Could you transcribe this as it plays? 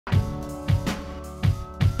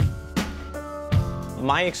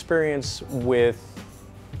My experience with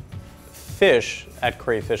fish at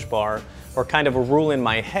Crayfish Bar, or kind of a rule in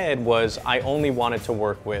my head, was I only wanted to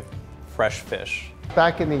work with fresh fish.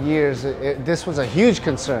 Back in the years, this was a huge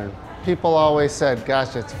concern. People always said,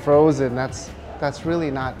 gosh, it's frozen, that's really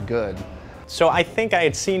not good. So I think I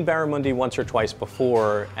had seen Barramundi once or twice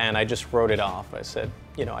before, and I just wrote it off. I said,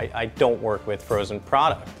 you know, I don't work with frozen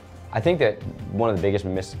product. I think that one of the biggest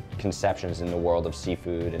misconceptions in the world of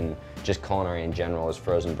seafood and just culinary in general is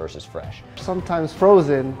frozen versus fresh. Sometimes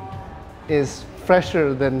frozen is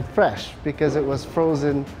fresher than fresh because it was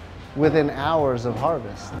frozen within hours of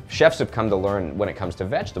harvest. Chefs have come to learn when it comes to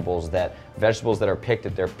vegetables that are picked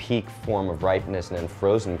at their peak form of ripeness and then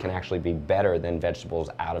frozen can actually be better than vegetables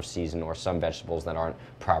out of season or some vegetables that aren't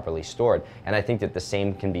properly stored. And I think that the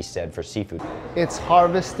same can be said for seafood. It's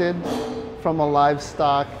harvested from a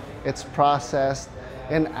livestock, it's processed,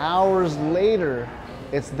 and hours later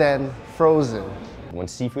it's then frozen. When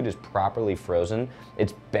seafood is properly frozen,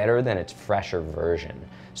 it's better than its fresher version.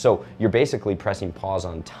 So you're basically pressing pause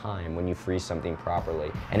on time when you freeze something properly,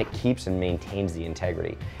 and it keeps and maintains the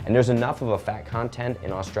integrity. And there's enough of a fat content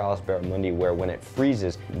in Australis Barramundi where when it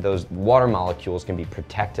freezes, those water molecules can be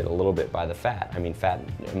protected a little bit by the fat. I mean, fat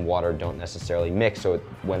and water don't necessarily mix, so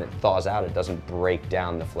when it thaws out, it doesn't break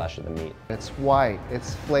down the flesh of the meat. It's white,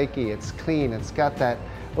 it's flaky, it's clean, it's got that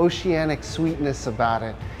oceanic sweetness about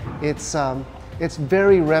it. It's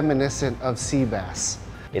very reminiscent of sea bass.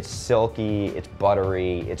 It's silky, it's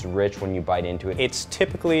buttery, it's rich when you bite into it. It's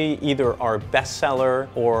typically either our bestseller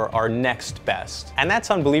or our next best. And that's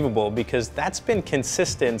unbelievable because that's been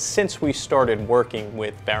consistent since we started working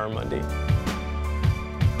with Barramundi.